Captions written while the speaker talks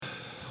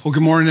Well,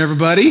 good morning,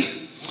 everybody.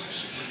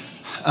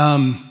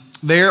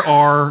 There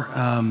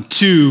are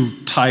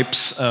two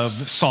types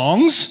of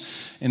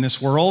songs in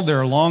this world. There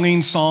are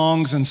longing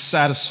songs and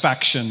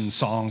satisfaction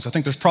songs. I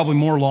think there's probably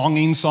more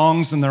longing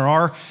songs than there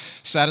are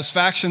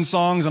satisfaction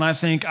songs, and I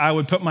think I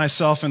would put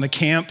myself in the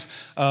camp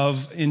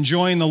of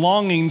enjoying the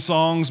longing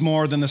songs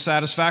more than the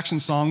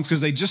satisfaction songs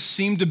because they just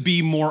seem to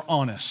be more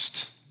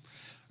honest,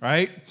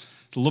 right?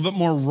 A little bit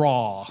more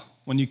raw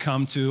when you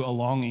come to a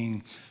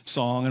longing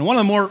song. And one of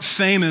the more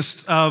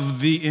famous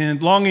of the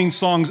longing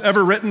songs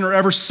ever written or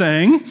ever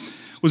sang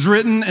was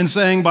written and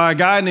sang by a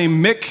guy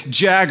named Mick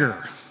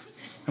Jagger.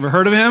 Ever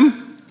heard of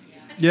him?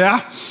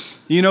 Yeah?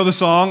 You know the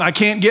song, I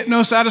can't get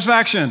no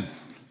satisfaction.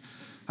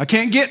 I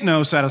can't get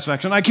no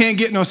satisfaction. I can't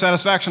get no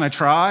satisfaction. I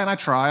try and I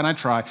try and I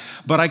try,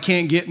 but I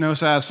can't get no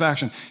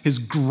satisfaction. His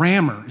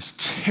grammar is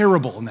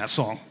terrible in that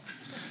song.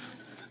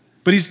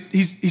 But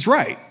he's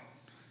right.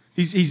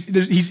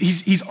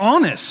 He's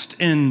honest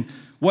in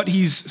what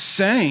he's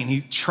saying. He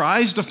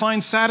tries to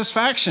find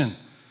satisfaction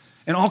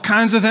in all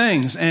kinds of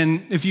things.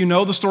 And if you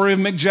know the story of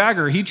Mick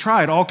Jagger, he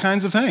tried all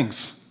kinds of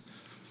things,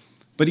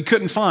 but he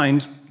couldn't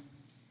find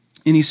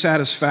any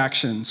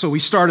satisfaction. So we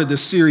started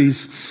this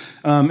series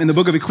in the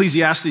book of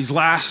Ecclesiastes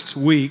last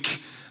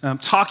week,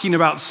 talking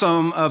about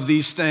some of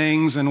these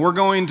things, and we're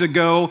going to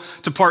go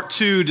to part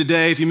 2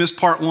 today. If you missed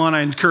part 1,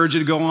 I encourage you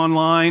to go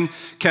online,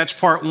 catch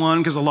part 1,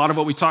 because a lot of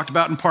what we talked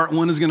about in part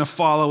 1 is going to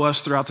follow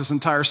us throughout this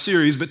entire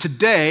series. But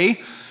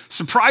today,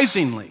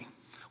 surprisingly,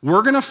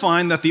 we're going to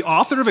find that the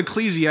author of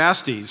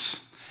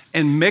Ecclesiastes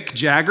and Mick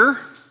Jagger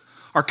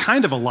are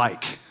kind of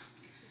alike.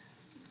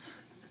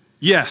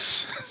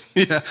 Yes,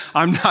 yeah,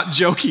 I'm not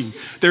joking.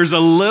 There's a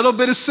little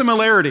bit of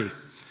similarity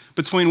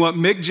between what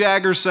Mick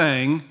Jagger's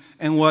saying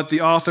and what the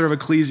author of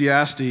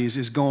Ecclesiastes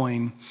is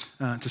going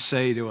to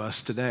say to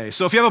us today.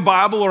 So if you have a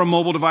Bible or a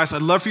mobile device,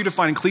 I'd love for you to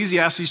find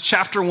Ecclesiastes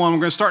chapter 1. We're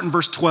going to start in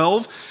verse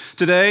 12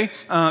 today.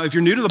 If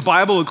you're new to the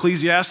Bible,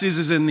 Ecclesiastes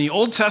is in the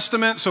Old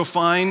Testament, so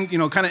find,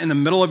 kind of in the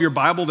middle of your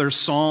Bible, there's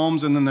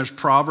Psalms, and then there's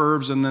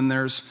Proverbs, and then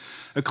there's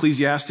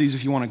Ecclesiastes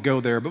if you want to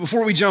go there. But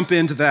before we jump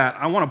into that,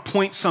 I want to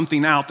point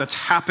something out that's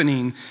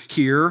happening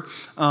here.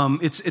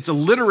 It's a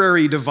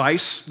literary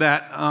device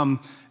that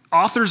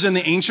authors in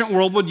the ancient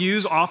world would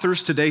use.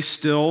 Authors today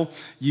still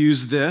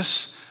use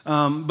this.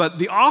 But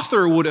the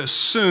author would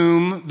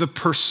assume the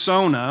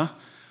persona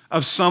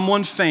of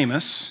someone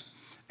famous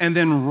and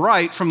then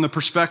write from the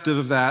perspective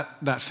of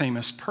that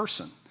famous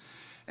person.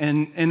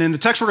 And in the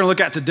text we're going to look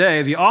at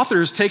today, the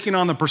author is taking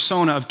on the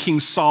persona of King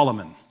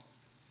Solomon,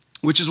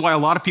 which is why a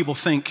lot of people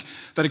think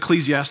that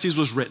Ecclesiastes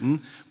was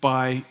written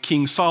by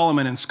King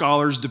Solomon, and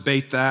scholars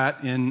debate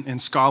that in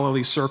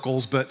scholarly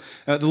circles, but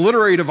the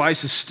literary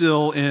device is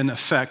still in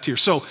effect here.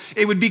 So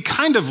it would be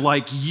kind of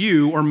like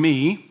you or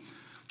me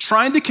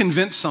trying to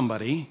convince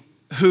somebody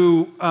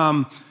who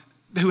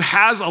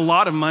has a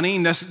lot of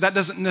money, that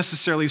doesn't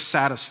necessarily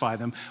satisfy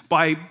them,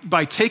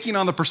 by taking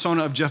on the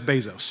persona of Jeff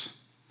Bezos.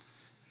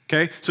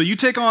 Okay? So you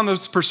take on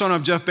the persona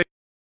of Jeff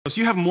Bezos,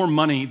 you have more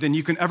money than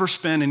you can ever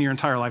spend in your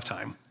entire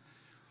lifetime.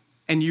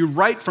 And you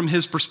write from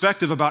his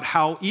perspective about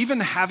how even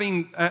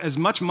having as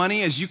much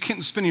money as you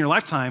can spend in your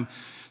lifetime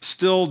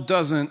still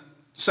doesn't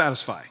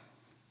satisfy.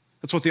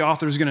 That's what the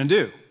author is going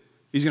to do.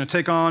 He's going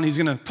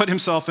to put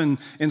himself in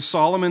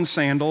Solomon's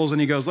sandals, and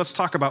he goes, let's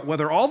talk about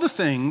whether all the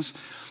things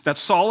that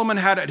Solomon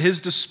had at his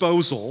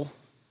disposal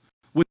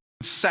would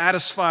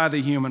satisfy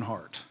the human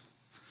heart.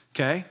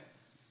 Okay?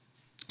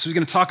 So he's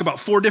going to talk about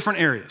 4 different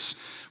areas.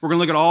 We're going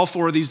to look at all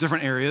 4 of these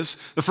different areas.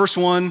 The first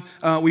one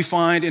we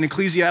find in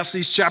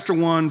Ecclesiastes chapter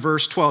 1,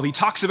 verse 12. He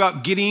talks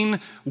about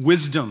getting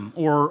wisdom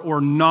or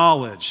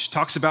knowledge.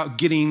 Talks about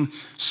getting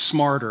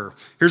smarter.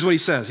 Here's what he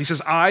says. He says,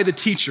 I, the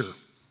teacher,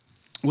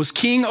 was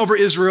king over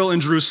Israel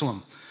in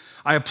Jerusalem.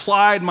 I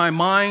applied my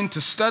mind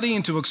to study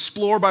and to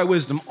explore by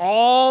wisdom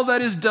all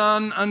that is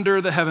done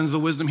under the heavens. The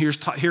wisdom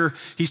here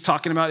he's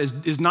talking about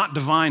is not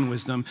divine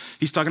wisdom.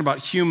 He's talking about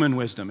human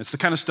wisdom. It's the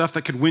kind of stuff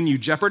that could win you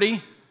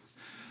Jeopardy,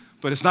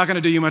 but it's not going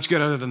to do you much good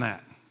other than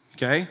that,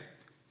 okay?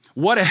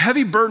 What a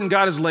heavy burden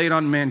God has laid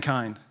on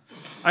mankind.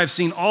 I have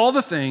seen all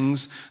the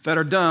things that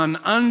are done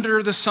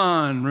under the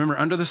sun. Remember,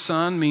 under the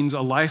sun means a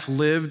life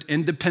lived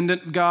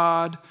independent of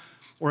God,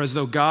 or as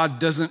though God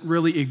doesn't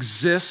really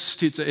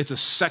exist. It's a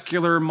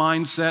secular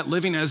mindset,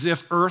 living as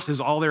if earth is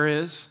all there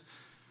is.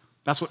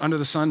 That's what under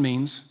the sun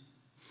means.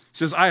 He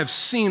says, I have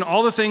seen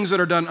all the things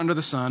that are done under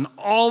the sun.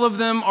 All of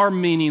them are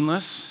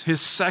meaningless. His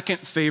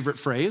second favorite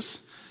phrase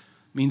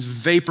means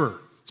vapor.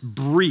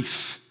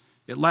 Brief.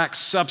 It lacks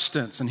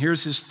substance. And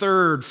here's his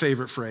third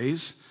favorite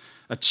phrase,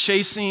 a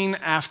chasing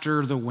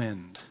after the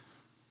wind.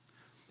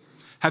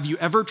 Have you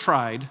ever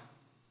tried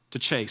to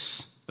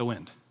chase the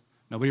wind?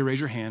 Nobody raise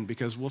your hand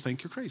because we'll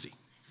think you're crazy,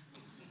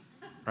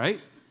 right?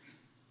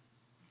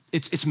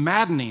 It's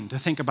maddening to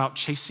think about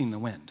chasing the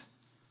wind.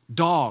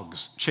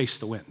 Dogs chase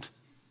the wind.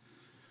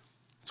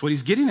 That's what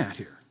he's getting at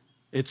here.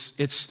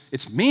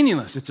 It's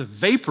meaningless. It's a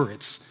vapor.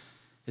 It's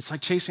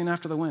like chasing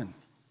after the wind.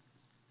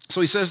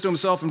 So he says to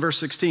himself in verse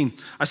 16,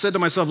 I said to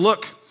myself,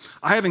 look,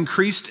 I have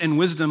increased in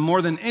wisdom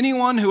more than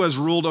anyone who has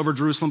ruled over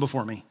Jerusalem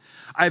before me.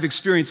 I have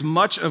experienced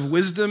much of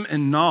wisdom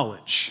and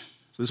knowledge.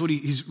 So this is what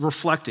he's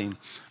reflecting.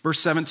 Verse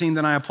 17,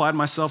 then I applied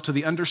myself to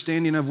the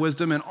understanding of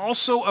wisdom and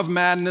also of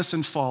madness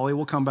and folly.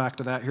 We'll come back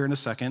to that here in a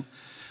second.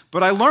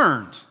 But I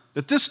learned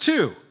that this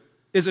too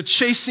is a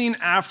chasing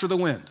after the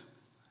wind.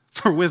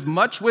 For with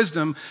much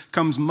wisdom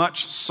comes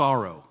much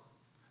sorrow.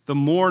 The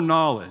more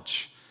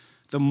knowledge,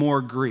 the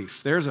more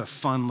grief. There's a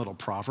fun little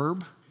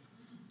proverb,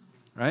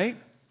 right?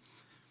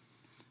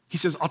 He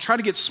says, I'll try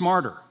to get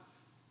smarter.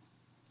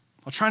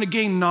 I'll try to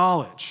gain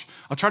knowledge.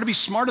 I'll try to be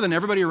smarter than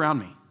everybody around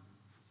me.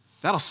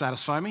 That'll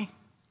satisfy me.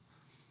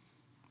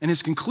 And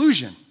his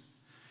conclusion,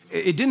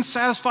 it didn't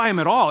satisfy him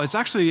at all. It's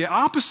actually the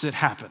opposite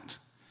happened.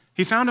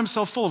 He found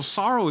himself full of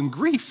sorrow and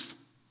grief.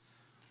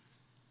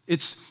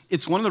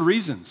 It's one of the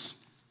reasons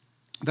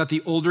that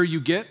the older you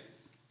get,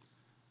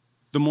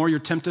 the more you're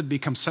tempted to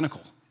become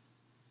cynical.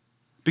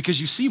 Because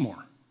you see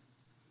more.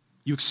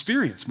 You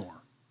experience more.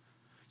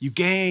 You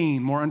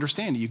gain more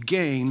understanding. You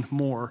gain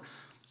more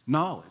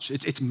knowledge.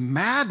 It's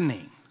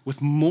maddening.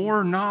 With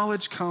more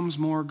knowledge comes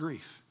more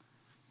grief.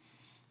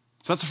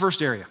 So that's the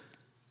first area.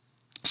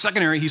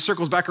 Second area, he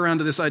circles back around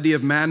to this idea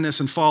of madness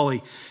and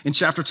folly in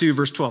chapter 2,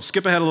 verse 12.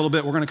 Skip ahead a little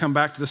bit. We're going to come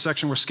back to the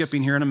section we're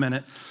skipping here in a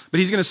minute. But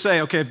he's going to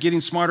say, okay, if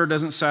getting smarter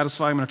doesn't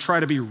satisfy, I'm going to try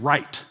to be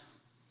right.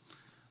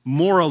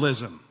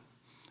 Moralism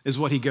is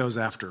what he goes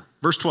after.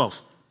 Verse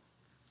 12.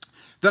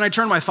 Then I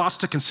turned my thoughts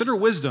to consider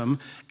wisdom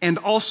and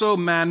also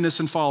madness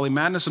and folly.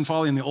 Madness and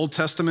folly in the Old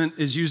Testament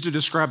is used to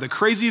describe the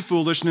crazy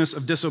foolishness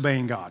of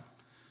disobeying God,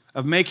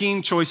 of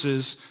making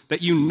choices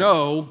that you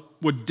know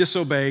would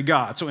disobey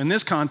God. So in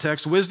this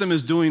context, wisdom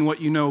is doing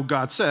what you know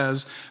God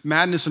says.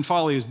 Madness and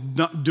folly is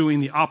not doing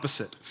the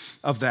opposite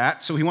of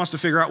that. So he wants to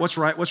figure out what's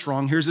right, what's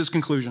wrong. Here's his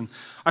conclusion.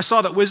 I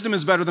saw that wisdom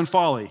is better than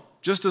folly,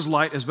 just as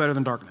light is better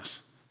than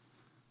darkness.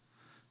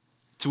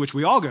 To which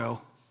we all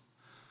go,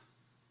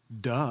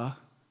 duh.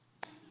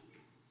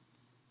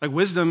 Like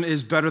wisdom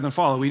is better than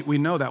folly. We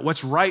know that.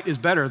 What's right is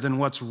better than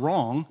what's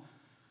wrong.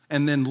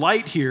 And then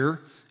light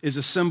here is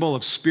a symbol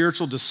of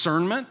spiritual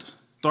discernment.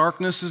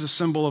 Darkness is a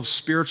symbol of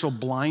spiritual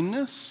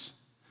blindness.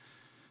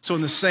 So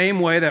in the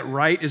same way that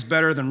right is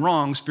better than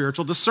wrong,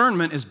 spiritual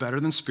discernment is better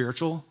than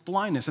spiritual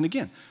blindness. And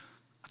again,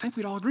 I think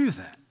we'd all agree with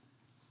that.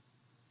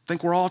 I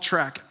think we're all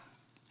tracking.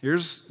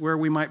 Here's where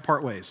we might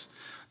part ways.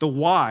 The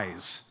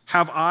wise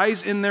have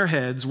eyes in their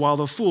heads while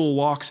the fool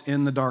walks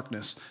in the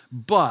darkness.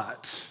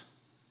 But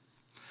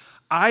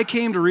I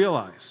came to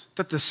realize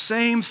that the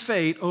same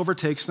fate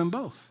overtakes them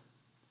both.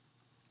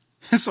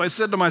 And so I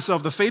said to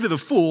myself, the fate of the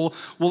fool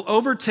will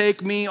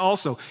overtake me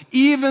also,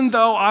 even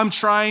though I'm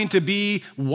trying to be